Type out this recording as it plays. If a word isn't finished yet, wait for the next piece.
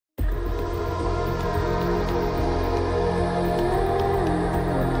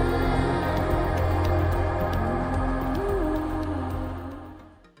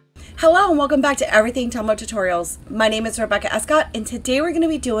Hello and welcome back to Everything Tumbler Tutorials. My name is Rebecca Escott and today we're going to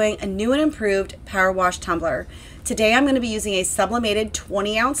be doing a new and improved PowerWash tumbler. Today I'm going to be using a sublimated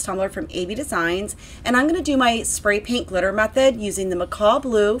 20-ounce tumbler from AB Designs, and I'm going to do my spray paint glitter method using the Macaw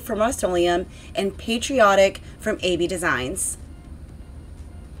blue from Rustoleum and Patriotic from AB Designs.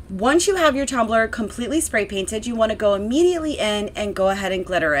 Once you have your tumbler completely spray painted, you want to go immediately in and go ahead and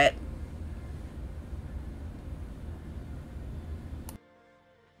glitter it.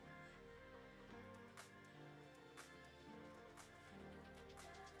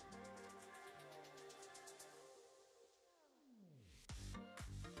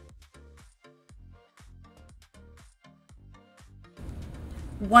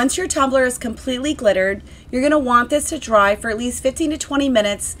 Once your tumbler is completely glittered, you're going to want this to dry for at least 15 to 20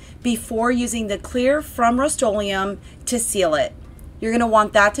 minutes before using the clear from Rustoleum to seal it. You're going to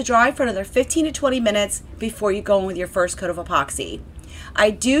want that to dry for another 15 to 20 minutes before you go in with your first coat of epoxy. I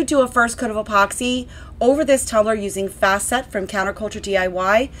do a first coat of epoxy over this tumbler using Fast Set from Counterculture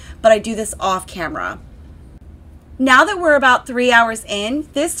DIY, but I do this off camera. Now that we're about 3 hours in,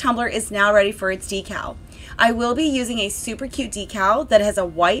 this tumbler is now ready for its decal. I will be using a super cute decal that has a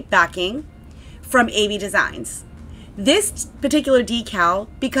white backing from AB Designs. This particular decal,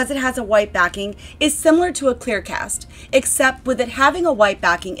 because it has a white backing, is similar to a clear cast, except with it having a white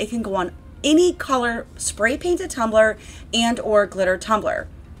backing, it can go on any color spray painted tumbler and or glitter tumbler.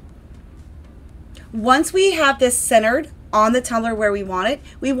 Once we have this centered on the tumbler where we want it,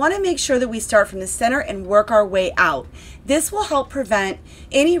 we want to make sure that we start from the center and work our way out. This will help prevent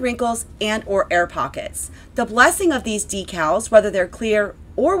any wrinkles and or air pockets. The blessing of these decals, whether they're clear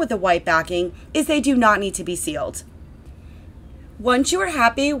or with a white backing, is they do not need to be sealed. Once you are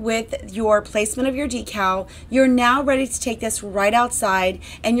happy with your placement of your decal, you're now ready to take this right outside,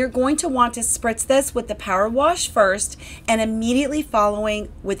 and you're going to want to spritz this with the PowerWash first and immediately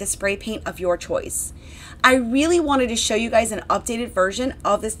following with the spray paint of your choice. I really wanted to show you guys an updated version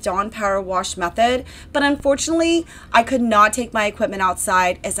of this Dawn PowerWash method, but unfortunately I could not take my equipment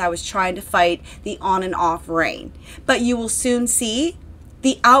outside as I was trying to fight the on and off rain. But you will soon see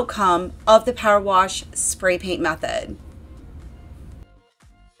the outcome of the PowerWash spray paint method.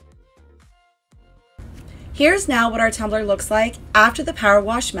 Here's now what our tumbler looks like after the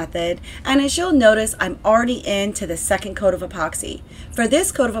PowerWash method, and as you'll notice, I'm already into the second coat of epoxy. For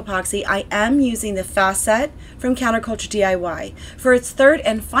this coat of epoxy, I am using the Fast Set from Counterculture DIY. For its third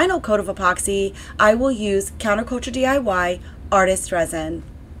and final coat of epoxy, I will use Counterculture DIY Artist Resin.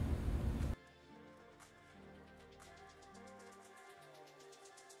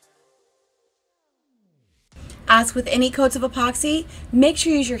 As with any coats of epoxy, make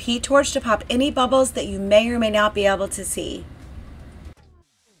sure you use your heat torch to pop any bubbles that you may or may not be able to see.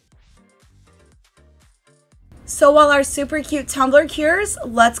 So while our super cute tumbler cures,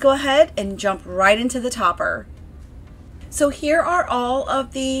 let's go ahead and jump right into the topper. So here are all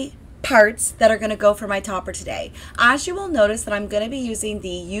of the parts that are going to go for my topper today. As you will notice that I'm going to be using the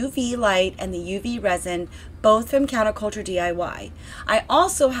UV light and the UV resin, both from Counterculture DIY. I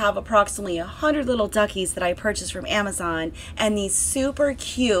also have approximately 100 little duckies that I purchased from Amazon, and these super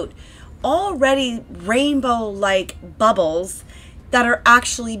cute, already rainbow-like bubbles that are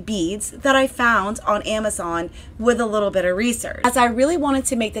actually beads that I found on Amazon with a little bit of research, as I really wanted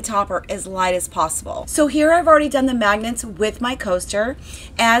to make the topper as light as possible. So here I've already done the magnets with my coaster,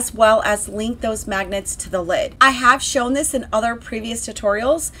 as well as linked those magnets to the lid. I have shown this in other previous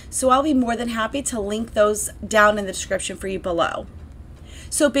tutorials, so I'll be more than happy to link those down in the description for you below.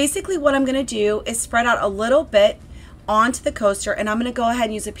 So basically what I'm gonna do is spread out a little bit onto the coaster, and I'm gonna go ahead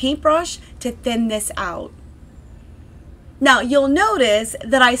and use a paintbrush to thin this out. Now you'll notice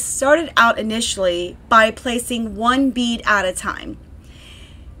that I started out initially by placing one bead at a time.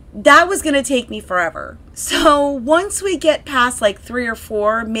 That was going to take me forever. So once we get past like 3 or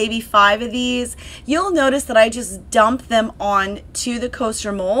 4, maybe 5 of these, you'll notice that I just dump them on to the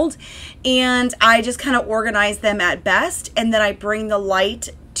coaster mold, and I just kind of organize them at best, and then I bring the light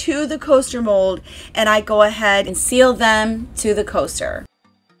to the coaster mold and I go ahead and seal them to the coaster.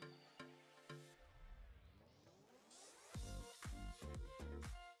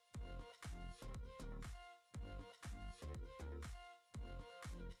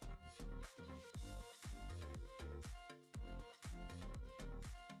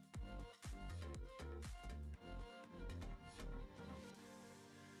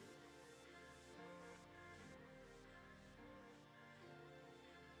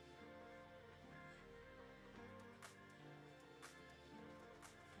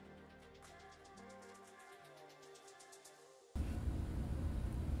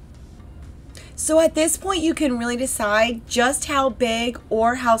 So at this point, you can really decide just how big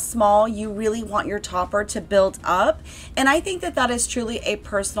or how small you really want your topper to build up. And I think that that is truly a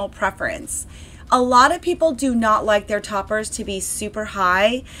personal preference. A lot of people do not like their toppers to be super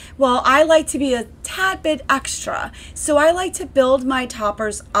high. Well, I like to be a tad bit extra. So I like to build my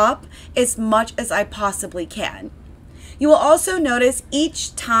toppers up as much as I possibly can. You will also notice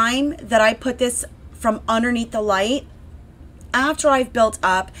each time that I put this from underneath the light, after I've built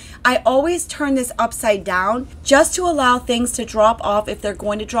up, I always turn this upside down just to allow things to drop off if they're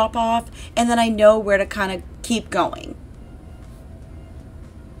going to drop off, and then I know where to kind of keep going.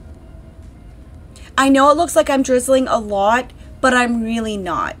 I know it looks like I'm drizzling a lot, but I'm really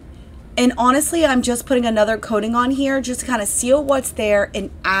not. And honestly, I'm just putting another coating on here just to kind of seal what's there and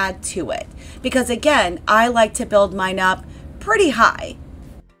add to it. Because again, I like to build mine up pretty high.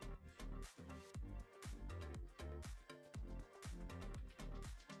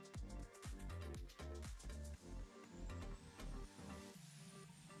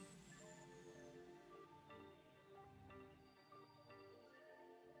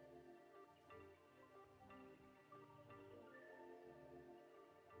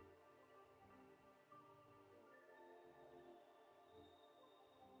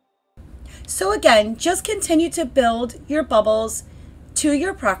 So again, just continue to build your bubbles to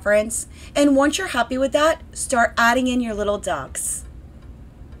your preference, and once you're happy with that, start adding in your little ducks.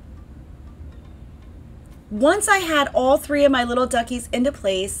 Once I had all 3 of my little duckies into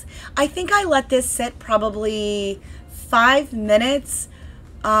place, I think I let this sit probably 5 minutes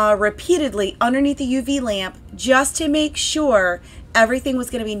repeatedly underneath the UV lamp just to make sure everything was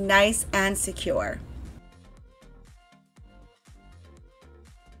going to be nice and secure.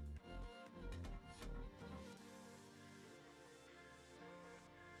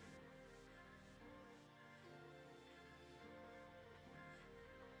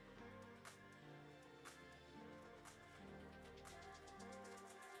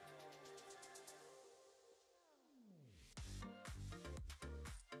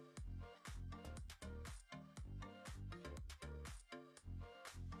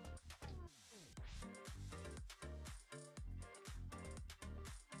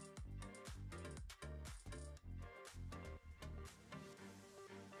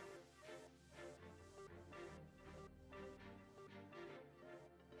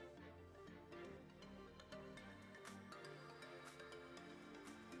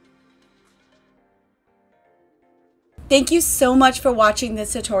 Thank you so much for watching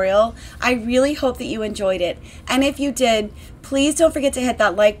this tutorial. I really hope that you enjoyed it. And if you did, please don't forget to hit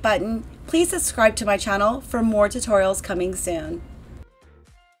that like button. Please subscribe to my channel for more tutorials coming soon.